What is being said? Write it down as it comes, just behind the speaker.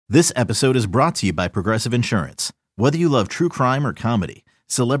This episode is brought to you by Progressive Insurance. Whether you love true crime or comedy,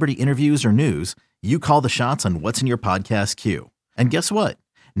 celebrity interviews or news, you call the shots on what's in your podcast queue. And guess what?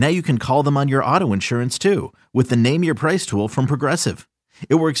 Now you can call them on your auto insurance too with the Name Your Price tool from Progressive.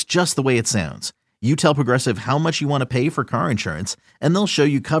 It works just the way it sounds. You tell Progressive how much you want to pay for car insurance, and they'll show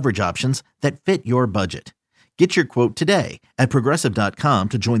you coverage options that fit your budget. Get your quote today at Progressive.com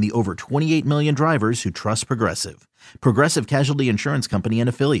to join the over 28 million drivers who trust Progressive. Progressive Casualty Insurance Company and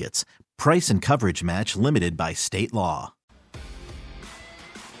Affiliates. Price and coverage match limited by state law.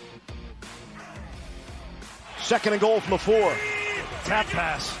 Second and goal from the 4. Tap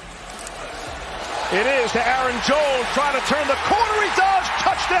pass. It is to Aaron Jones trying to turn the corner. He does.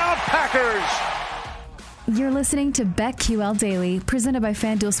 Touchdown Packers. You're listening to BetQL Daily, presented by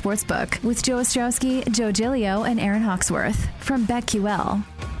FanDuel Sportsbook, with Joe Ostrowski, Joe Giglio, and Aaron Hawksworth from BetQL.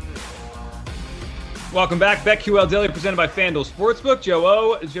 Welcome back. BetQL Daily, presented by FanDuel Sportsbook. Joe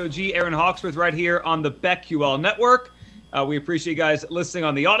O, Joe G, Aaron Hawksworth right here on the BetQL Network. We appreciate you guys listening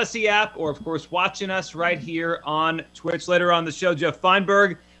on the Odyssey app or, of course, watching us right here on Twitch. Later on the show, Jeff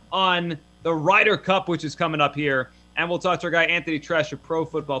Feinberg on the Ryder Cup, which is coming up here. And we'll talk to our guy, Anthony Tresh of Pro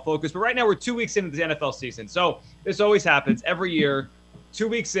Football Focus. But right now, we're 2 weeks into the NFL season. So this always happens every year. 2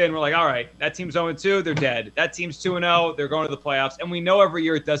 weeks in, we're like, all right, that team's 0-2, they're dead. That team's 2-0, they're going to the playoffs. And we know every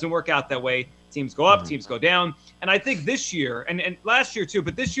year it doesn't work out that way. Teams go up, teams go down. And I think this year, and last year too,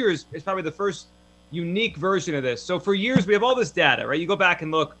 but this year is probably the first unique version of this. So for years, we have all this data, right? You go back and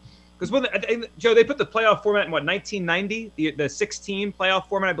look. Because Joe, they put the playoff format in, 1990? The 6-team playoff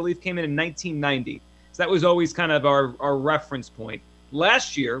format, I believe, came in 1990. So that was always kind of our reference point.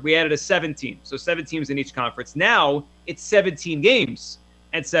 Last year, we added a 7 team. So 7 teams in each conference. Now, it's 17 games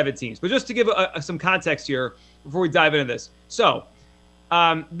and 7 teams. But just to give some context here before we dive into this. So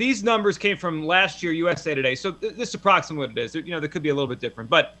these numbers came from last year, USA Today. So this is approximately what it is. There could be a little bit different.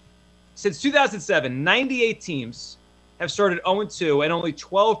 But since 2007, 98 teams have started 0-2, and only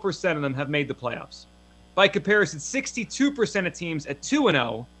 12% of them have made the playoffs. By comparison, 62% of teams at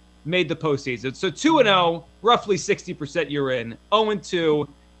 2-0 made the postseason. So 2-0, roughly 60% you're in. 0-2,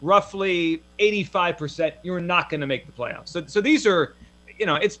 roughly 85% you're not going to make the playoffs. So these are,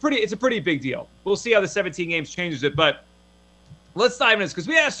 it's a pretty big deal. We'll see how the 17 games changes it. But let's dive into this because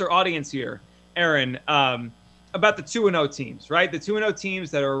we asked our audience here, Aaron, about the 2-0 teams, right? The 2-0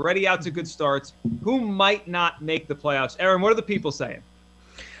 teams that are already out to good starts, who might not make the playoffs. Aaron, what are the people saying?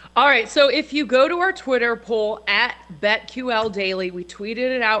 All right, so if you go to our Twitter poll at BetQL Daily, we tweeted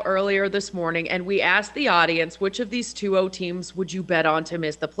it out earlier this morning, and we asked the audience, which of these 2-0 teams would you bet on to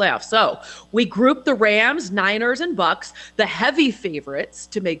miss the playoffs? So we grouped the Rams, Niners, and Bucks, the heavy favorites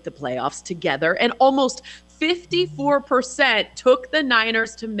to make the playoffs together, and almost 54% took the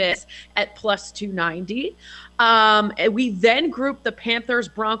Niners to miss at plus 290. We then grouped the Panthers,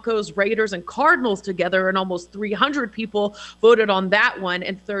 Broncos, Raiders, and Cardinals together, and almost 300 people voted on that one,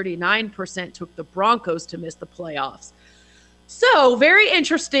 and 39% took the Broncos to miss the playoffs. So, very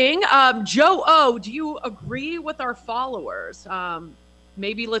interesting. Joe O, do you agree with our followers?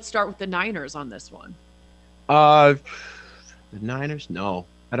 Maybe let's start with the Niners on this one. The Niners? No,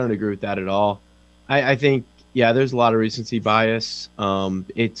 I don't agree with that at all. I think, there's a lot of recency bias.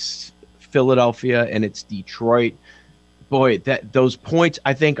 It's Philadelphia and it's Detroit. Boy, those points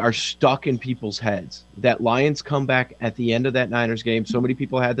I think are stuck in people's heads. That Lions comeback at the end of that Niners game, so many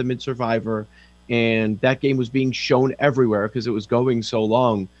people had them in Survivor, and that game was being shown everywhere because it was going so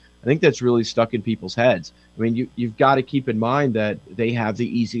long. I think that's really stuck in people's heads. I mean, you've got to keep in mind that they have the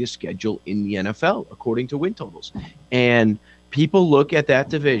easiest schedule in the NFL according to win totals, and people look at that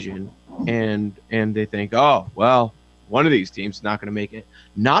division and they think, oh, well, one of these teams is not going to make it.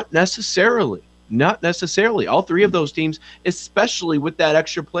 Not necessarily. All 3 of those teams, especially with that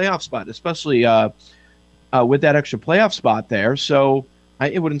extra playoff spot, there. So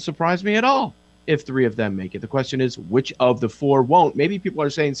it wouldn't surprise me at all if 3 of them make it. The question is, which of the 4 won't? Maybe people are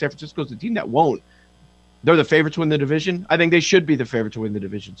saying San Francisco's the team that won't. They're the favorite to win the division. I think they should be the favorite to win the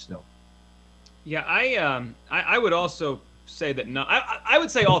division still. Yeah, I would also say that no. I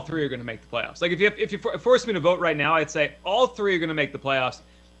would say all 3 are going to make the playoffs. Like if you force me to vote right now, I'd say all 3 are going to make the playoffs.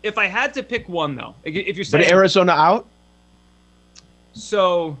 If I had to pick one, though, if you're saying, but Arizona out.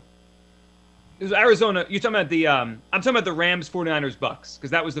 So is Arizona? You're talking about the I'm talking about the Rams, 49ers, Bucks, because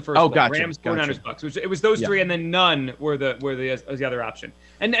that was the first. Oh, gotcha. Rams, 49ers, Bucks. It was those 3, and then none were the other option.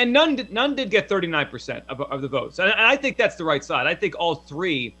 And none did get 39% of the votes. And I think that's the right side. I think all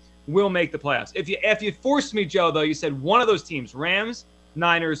 3 will make the playoffs. If you forced me, Joe, though, you said one of those teams, Rams,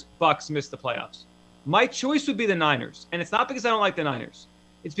 Niners, Bucks, missed the playoffs. My choice would be the Niners, and it's not because I don't like the Niners.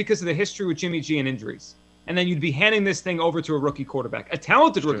 It's because of the history with Jimmy G and injuries. and then you'd be handing this thing over to a rookie quarterback, a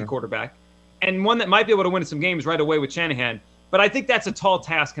talented rookie quarterback, and one that might be able to win some games right away with Shanahan. But I think that's a tall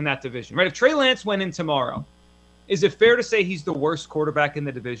task in that division, right? If Trey Lance went in tomorrow, is it fair to say he's the worst quarterback in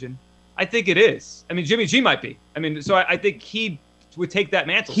the division? I think it is. I mean, Jimmy G might be. I mean, so I think he would take that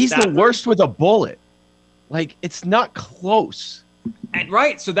mantle. He's the worst with a bullet. Like, it's not close. And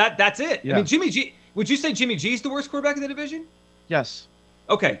right, so that's it. Yeah. I mean, Jimmy G. Would you say Jimmy G's the worst quarterback in the division? Yes.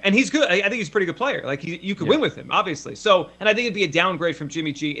 Okay, and he's good. I think he's a pretty good player. Like, you could win with him, obviously. So, and I think it'd be a downgrade from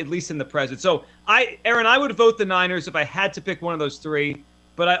Jimmy G, at least in the present. So, Aaron, I would vote the Niners if I had to pick one of those three.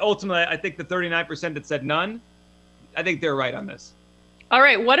 But I think the 39% that said none, I think they're right on this. All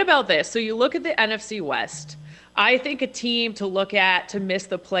right, what about this? So you look at the NFC West. I think a team to look at to miss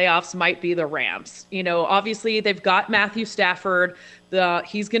the playoffs might be the Rams. You know, obviously they've got Matthew Stafford.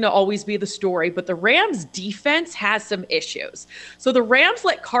 He's going to always be the story, but the Rams defense has some issues. So the Rams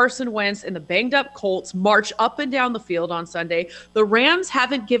let Carson Wentz and the banged up Colts march up and down the field on Sunday. The Rams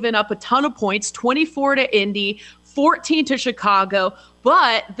haven't given up a ton of points, 24 to Indy, 14 to Chicago,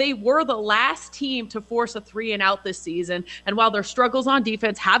 but they were the last team to force a 3-and-out this season. And while their struggles on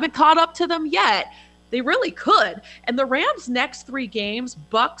defense haven't caught up to them yet, they really could. And the Rams' next 3 games,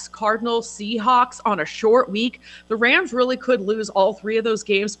 Bucks, Cardinals, Seahawks on a short week, the Rams really could lose all 3 of those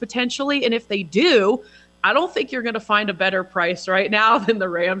games potentially. And if they do, I don't think you're going to find a better price right now than the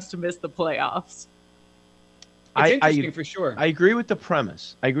Rams to miss the playoffs. It's interesting for sure. I agree with the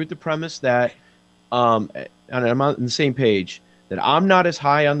premise. That and I'm on the same page, that I'm not as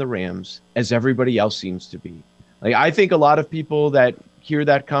high on the Rams as everybody else seems to be. Like, I think a lot of people that hear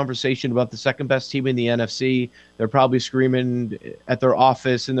that conversation about the second best team in the NFC, they're probably screaming at their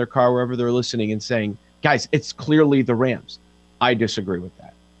office, in their car, wherever they're listening, and saying, guys, it's clearly the Rams. I disagree with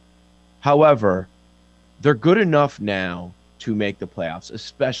that. However, they're good enough now to make the playoffs,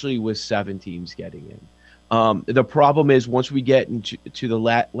 especially with 7 teams getting in. The problem is, once we get into the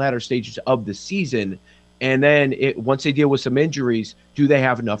latter stages of the season, and then once they deal with some injuries, do they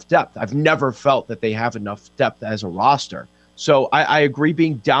have enough depth? I've never felt that they have enough depth as a roster. So I agree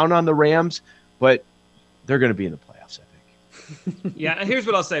being down on the Rams, but they're going to be in the playoffs, I think. Yeah, and here's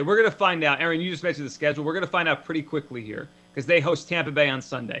what I'll say. We're going to find out. Aaron, you just mentioned the schedule. We're going to find out pretty quickly here because they host Tampa Bay on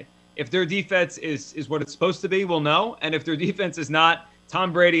Sunday. If their defense is what it's supposed to be, we'll know. And if their defense is not,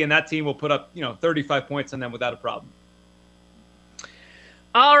 Tom Brady and that team will put up 35 points on them without a problem.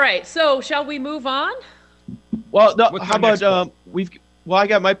 All right, so shall we move on? Well, how about I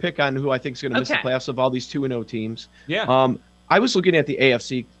got my pick on who I think is going to miss the playoffs of all these 2-0 teams. Yeah. I was looking at the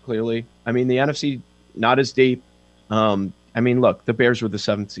AFC clearly. I mean, the NFC not as deep. I mean, look, the Bears were the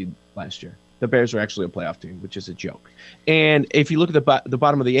 7th seed last year. The Bears are actually a playoff team, which is a joke. And if you look at the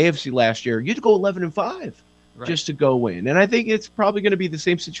bottom of the AFC last year, you had to go 11-5 just to go in. And I think it's probably going to be the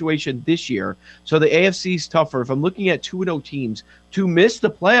same situation this year. So the AFC is tougher. If I'm looking at 2-0 teams to miss the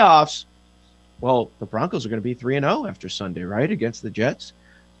playoffs, well, the Broncos are going to be 3-0 after Sunday, right, against the Jets.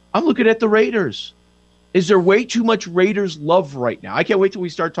 I'm looking at the Raiders. Is there way too much Raiders love right now? I can't wait till we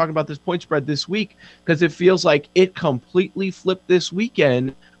start talking about this point spread this week because it feels like it completely flipped this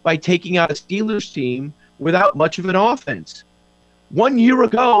weekend by taking out a Steelers team without much of an offense. 1 year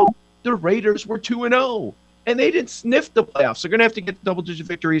ago, the Raiders were 2-0, and they didn't sniff the playoffs. They're going to have to get double-digit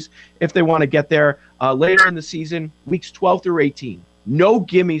victories if they want to get there later in the season, weeks 12 through 18. No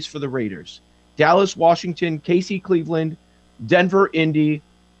gimmies for the Raiders. Dallas, Washington, KC, Cleveland, Denver, Indy,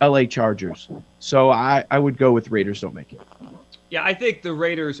 LA Chargers. So I would go with Raiders don't make it. Yeah, I think the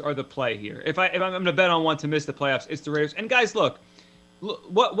Raiders are the play here. If I'm going to bet on one to miss the playoffs, it's the Raiders. And guys, look,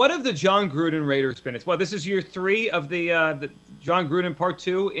 what have the John Gruden Raiders been? This is year 3 of the John Gruden Part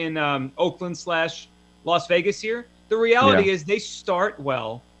 2 in Oakland/Las Vegas here. The reality is they start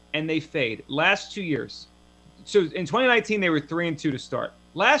well and they fade. Last 2 years. So in 2019, they were 3-2 to start.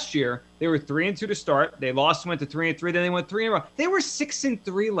 Last year, they were 3-2 to start. They lost, went to 3-3. Then they went 3 in a row. They were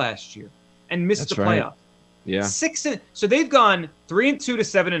 6-3 last year and missed the playoff. Yeah. So they've gone 3-2 to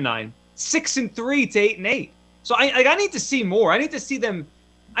 7-9, 6-3 to 8-8. So I need to see more. I need to see them.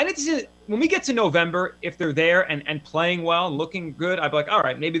 I need to see when we get to November, if they're there and playing well and looking good, I'd be like, all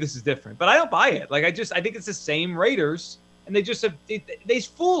right, maybe this is different. But I don't buy it. Like I think it's the same Raiders, and they just they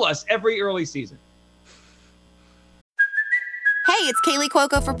fool us every early season. Hey, it's Kaylee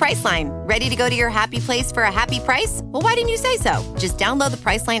Cuoco for Priceline. Ready to go to your happy place for a happy price? Well, why didn't you say so? Just download the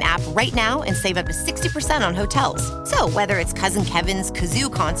Priceline app right now and save up to 60% on hotels. So whether it's Cousin Kevin's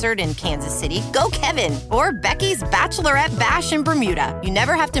Kazoo Concert in Kansas City, go Kevin, or Becky's Bachelorette Bash in Bermuda, you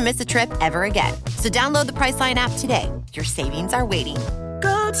never have to miss a trip ever again. So download the Priceline app today. Your savings are waiting.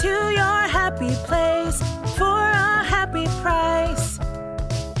 Go to your happy place for a happy price.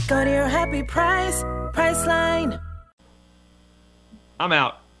 Go to your happy price, Priceline. I'm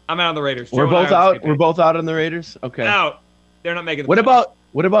out. I'm out on the Raiders. We're Joe and I both are on the out. same We're page. both out on the Raiders. Okay. Out. They're not making the What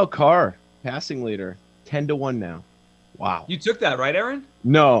playoffs. about Carr, passing leader, 10-1 now? Wow. You took that, right, Aaron?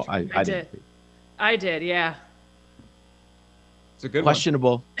 No, I did. didn't. I did, yeah. It's a good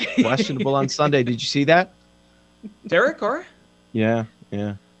Questionable. Questionable on Sunday. Did you see that? one. Derek Carr? Yeah. What's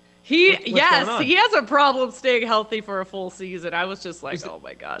going on? He has a problem staying healthy for a full season. I was just like, oh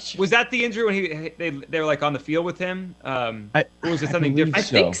my gosh. Was that the injury when they were like on the field with him? Or was it something believe different? I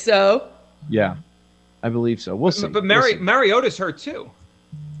think so. Yeah. I believe so. We'll see. But We'll see. Mariota's hurt too.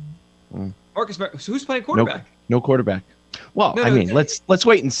 Mm. So who's playing quarterback? No quarterback. Well, No, I no, mean, let's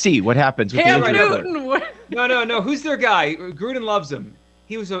wait and see what happens with Cam the injury report. Newton. No. Who's their guy? Gruden loves him.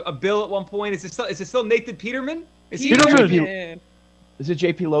 He was a Bill at one point. Is it still Nathan Peterman? Is he? Peterman. Is it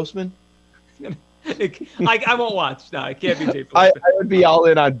JP Losman? I won't watch. No, it can't be JP. I would be all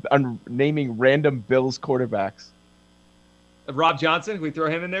in on naming random Bills quarterbacks. Rob Johnson. Can we throw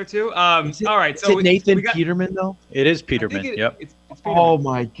him in there too? All right. Is So it Nathan we got, Peterman though? It is I think Peterman. Yep. It's Peterman. Oh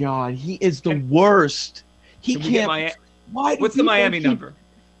my God, he is the worst. He Can we get can't. Why? do What's the people Miami keep- number?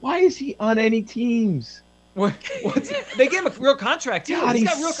 Why is he on any teams? They gave him a real contract too. God, He's he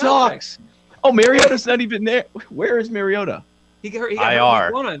got real contracts. sucks. Oh, Mariota's not even there. Where is Mariota? He got hurt IR.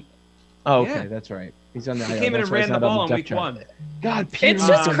 week one. Oh, okay, Yeah. that's right. He's on the He IR. came in That's and why ran he's the not on ball in depth week chart. one. God, Peterman's It's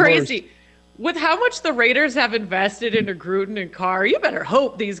just the crazy. worst. With how much the Raiders have invested into Gruden and Carr, you better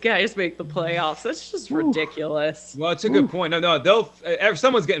hope these guys make the playoffs. That's just ridiculous. Well, it's a good point. No, they'll.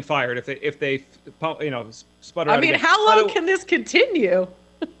 Someone's getting fired if they sputter. I out mean, again. how By long the- can this continue?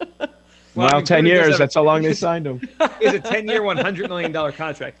 Well, I mean, 10 Gruden does years. have- That's how long they signed him. Is a 10-year, $100 million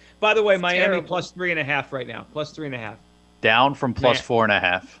contract. By the way, It's Miami terrible. plus 3.5 right now. Plus 3.5. Down from plus Man.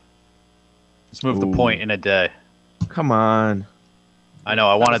 4.5. Let's move the Ooh. point in a day. Come on. I know.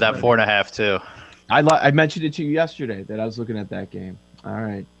 I wanted that was 4.5 too. I mentioned it to you yesterday that I was looking at that game. All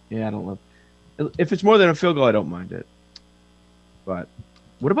right. Yeah, I don't love. If it's more than a field goal, I don't mind it. But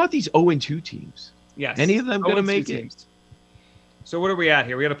what about these 0-2 teams? Yes. Any of them going to 0-2 make teams. it? So what are we at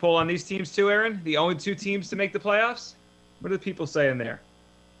here? We got a poll on these teams too, Aaron? The 0-2 teams to make the playoffs? What are the people saying there?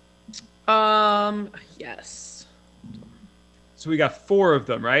 Yes. So we got 4 of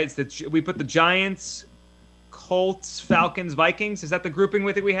them, right? We put the Giants, Colts, Falcons, Vikings. Is that the grouping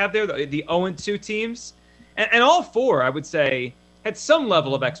we think we have there? The 0-2 teams? And all 4, I would say, had some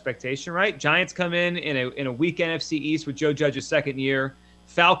level of expectation, right? Giants come in a weak NFC East with Joe Judge's second year.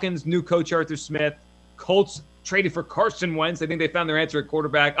 Falcons, new coach Arthur Smith. Colts traded for Carson Wentz. I think they found their answer at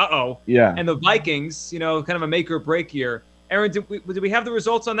quarterback. Uh-oh. Yeah. And the Vikings, kind of a make or break year. Aaron, did we have the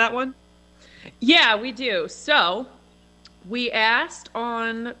results on that one? Yeah, we do. So we asked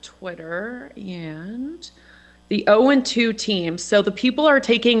on Twitter and the 0-2 teams. So the people are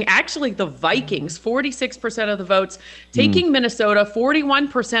taking actually the Vikings, 46% of the votes, taking Minnesota,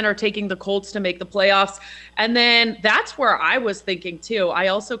 41% are taking the Colts to make the playoffs. And then that's where I was thinking too. I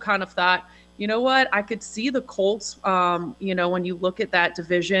also kind of thought, you know what? I could see the Colts, when you look at that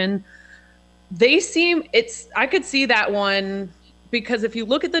division, I could see that one because if you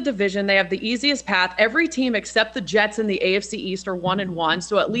look at the division, they have the easiest path. Every team except the Jets in the AFC East are 1-1.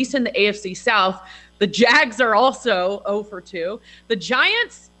 So at least in the AFC South, the Jags are also 0-2. The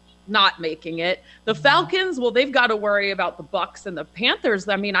Giants, not making it. The Falcons, well, they've got to worry about the Bucs and the Panthers.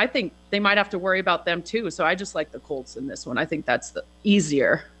 I mean, I think they might have to worry about them too. So I just like the Colts in this one. I think that's the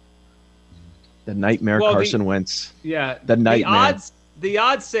easier. The nightmare Carson Wentz. Yeah. The nightmare. The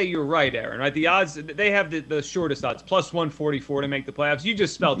odds say you're right, Aaron, right? The odds, they have the shortest odds, plus 144 to make the playoffs. You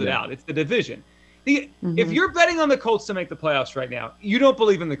just spelled it out. It's the division. If you're betting on the Colts to make the playoffs right now, you don't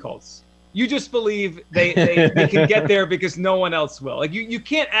believe in the Colts. You just believe they can get there because no one else will. Like you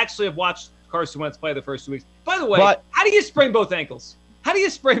can't actually have watched Carson Wentz play the first 2 weeks. By the way, how do you sprain both ankles? How do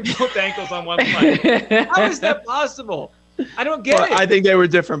you sprain both ankles on one play? How is that possible? I don't get it. I think they were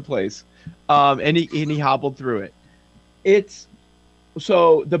different plays. And he hobbled through it.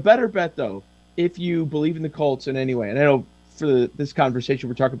 So the better bet, though, if you believe in the Colts in any way, and I know for this conversation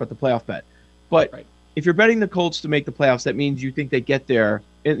we're talking about the playoff bet, but if you're betting the Colts to make the playoffs, that means you think they get there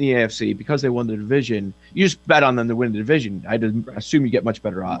in the AFC because they won the division. You just bet on them to win the division. I assume you get much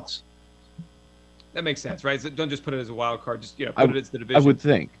better odds. That makes sense, right? So don't just put it as a wild card. Just put it as the division. I would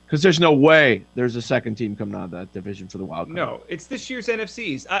think because there's no way there's a second team coming out of that division for the wild card. No, it's this year's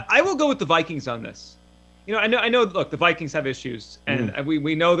NFCs. I will go with the Vikings on this. I know. Look, the Vikings have issues, and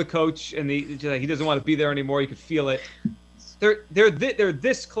we know the coach, and he doesn't want to be there anymore. You can feel it. They're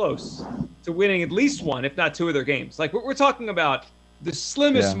this close to winning at least one, if not 2 of their games. Like we're talking about the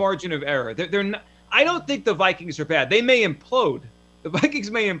slimmest margin of error. They're not. I don't think the Vikings are bad. They may implode, The Vikings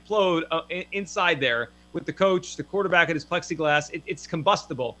may implode inside there with the coach, the quarterback at his plexiglass. It's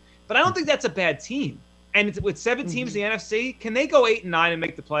combustible. But I don't think that's a bad team. And with 7 teams in the NFC, can they go 8-9 and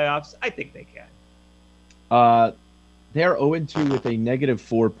make the playoffs? I think they can. They're 0-2 with a negative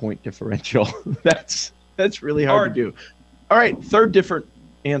 4-point differential. That's really hard to do. All right, third different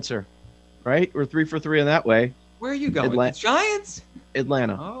answer, right? We're 3 for 3 in that way. Where are you going? The Giants?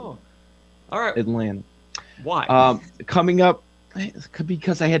 Atlanta. Oh, all right. Atlanta. Why? Coming up,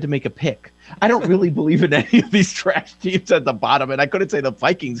 because I had to make a pick. I don't really believe in any of these trash teams at the bottom, and I couldn't say the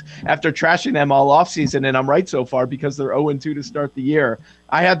Vikings after trashing them all offseason, and I'm right so far because they're 0-2 to start the year.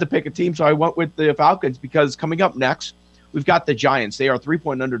 I had to pick a team, so I went with the Falcons because coming up next, we've got the Giants. They are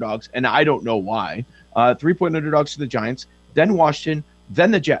 3-point underdogs, and I don't know why. 3-point underdogs to the Giants, then Washington,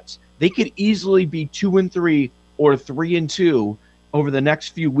 then the Jets. They could easily be 2-3 or 3-2 over the next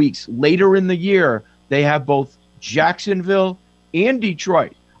few weeks. Later in the year, they have both Jacksonville and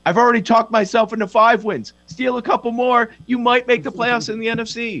Detroit. I've already talked myself into 5 wins. Steal a couple more, you might make the playoffs in the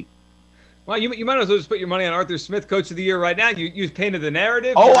NFC. Well, you might as well just put your money on Arthur Smith, Coach of the Year, right now. You painted the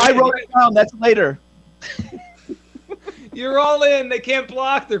narrative. Oh, I wrote it down. That's later. You're all in. They can't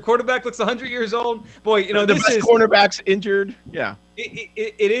block. Their quarterback looks 100 years old. Boy, the best cornerback's injured. Yeah.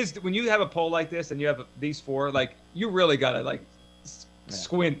 It is when you have a poll like this and you have these 4, like you really gotta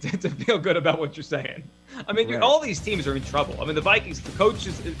squint to feel good about what you're saying. I mean, all these teams are in trouble. I mean, the Vikings, the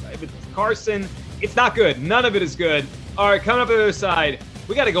coaches, Carson, it's not good. None of it is good. All right, coming up on the other side,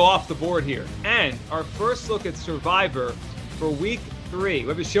 we got to go off the board here. And our first look at Survivor for Week 3. We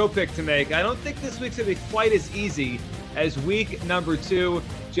have a show pick to make. I don't think this week's going to be quite as easy as week number 2.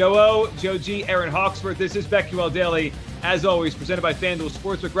 Joe O, Joe G, Aaron Hawksworth. This is BetQL Daily, as always, presented by FanDuel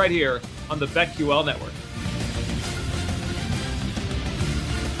Sportsbook right here on the BetQL Network.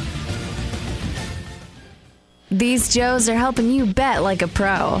 These Joes are helping you bet like a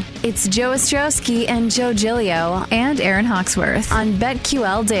pro. It's Joe Ostrowski and Joe Giglio and Aaron Hawksworth on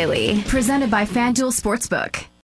BetQL Daily, presented by FanDuel Sportsbook.